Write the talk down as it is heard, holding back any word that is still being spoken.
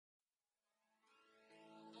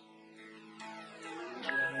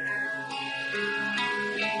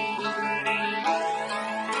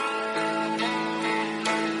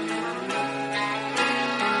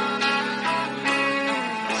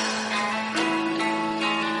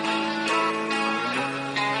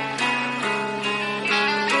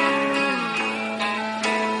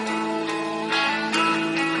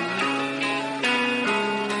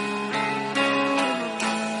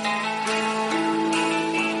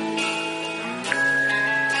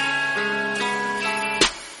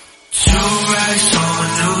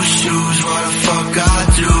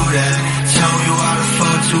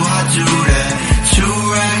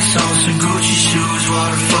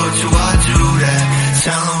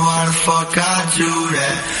fuck I do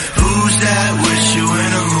that? Who's that with you in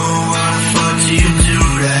the room? Why the fuck do you do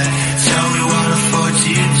that? Tell me why the fuck do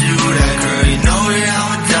you do that? Girl, you know that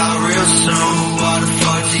I'ma die real soon. Why the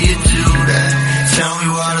fuck do you do that? Tell me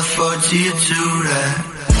why the fuck do you do that?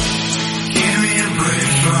 Give me a break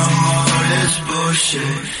from all this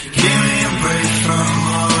bullshit. Give me a break from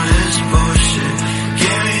all this bullshit.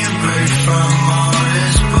 Give me a break from all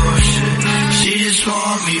this bullshit. She just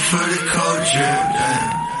want me for the cold drip.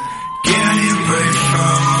 Give me a break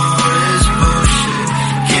from all this bullshit.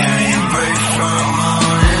 Give me a break from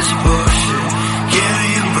all this bullshit. Give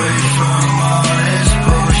me a break from all this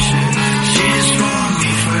bullshit. She just want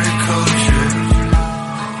me for the cold drip.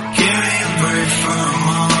 Give me a break from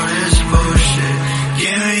all this bullshit.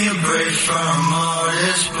 Give me a break from all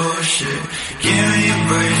this bullshit. Give me a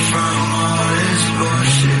break from all this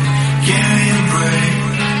bullshit. Give me a break.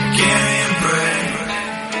 Give me a break.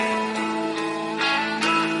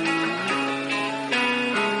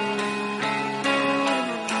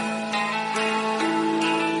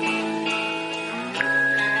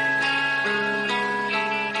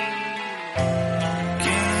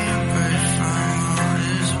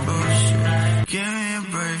 Give me a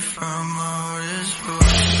break from all this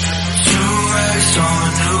bullshit. 2 racks on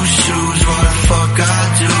new shoes, why the fuck I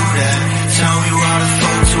do that? Tell me why the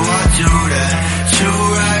fuck do I do that? 2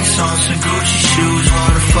 racks on some Gucci shoes, why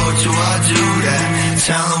the fuck do I do that?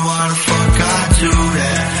 Tell them why the fuck I do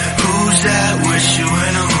that? Who's that with you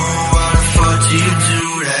in the room? Why the fuck do you do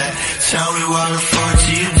that? Tell me why the fuck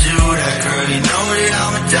do you do that? Girl, you know that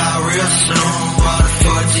I'ma die real soon. Why the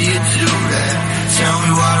fuck do you do that? Tell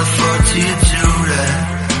me why the fuck do you do that?